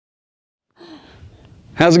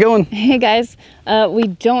How's it going? Hey guys, we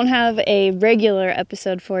don't have a regular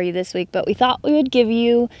episode for you this week, but we thought we would give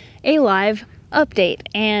you a live update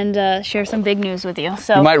and share some big news with you.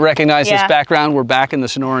 So you might recognize this background. We're back in the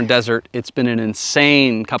Sonoran Desert. It's been an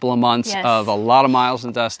insane couple of months of a lot of miles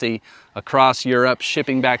in Dusty across Europe,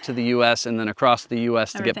 shipping back to the US, and then across the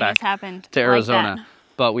US to get back to Arizona. Like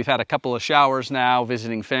but we've had a couple of showers now,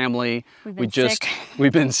 visiting family.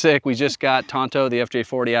 We've been sick. We just got Tonto, the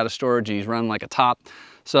FJ40, out of storage. He's run like a top.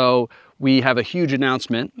 So we have a huge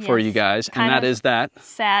announcement for you guys, and that is that.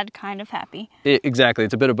 Sad, kind of happy. Exactly,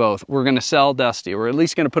 it's a bit of both. We're gonna sell Dusty, or at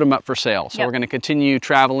least gonna put him up for sale. So we're gonna continue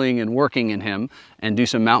traveling and working in him and do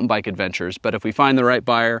some mountain bike adventures. But if we find the right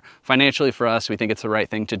buyer, financially for us, we think it's the right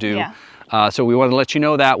thing to do. So we want to let you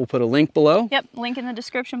know that. We'll put a link below. Yep, link in the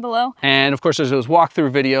description below. And of course, there's those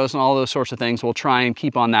walkthrough videos and all those sorts of things. We'll try and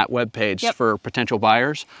keep on that webpage for potential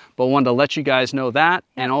buyers. But we wanted to let you guys know that,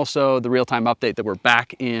 and also the real-time update that we're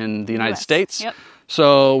back in the United States.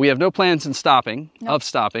 So we have no plans in stopping.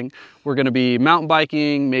 We're going to be mountain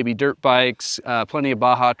biking, maybe dirt bikes, plenty of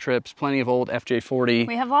Baja trips, plenty of old FJ40.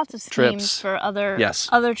 We have lots of schemes for other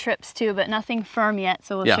trips too, but nothing firm yet.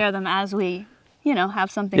 So we'll share them as we have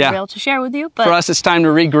something real to share with you. But for us, it's time to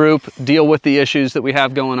regroup, deal with the issues that we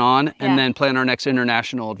have going on, and then plan our next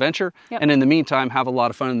international adventure. And in the meantime, have a lot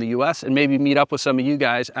of fun in the US and maybe meet up with some of you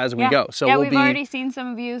guys as we go. So we've already seen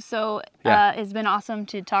some of you, so it's been awesome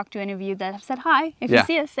to talk to any of you that have said hi. If you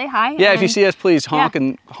see us, say hi. Yeah, if you see us, please honk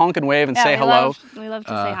and wave and say hello. We love to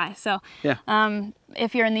say hi. So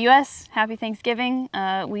if you're in the US, happy Thanksgiving.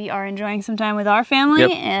 We are enjoying some time with our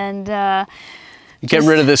family and get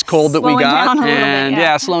rid of this cold that we got,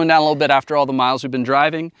 and slowing down a little bit after all the miles we've been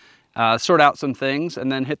driving, sort out some things,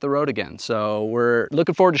 and then hit the road again. So we're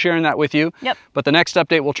looking forward to sharing that with you. But the next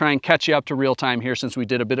update, we'll try and catch you up to real time here since we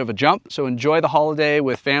did a bit of a jump. So enjoy the holiday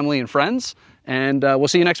with family and friends, and we'll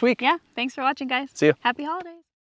see you next week. Yeah, thanks for watching, guys. See you. Happy holidays.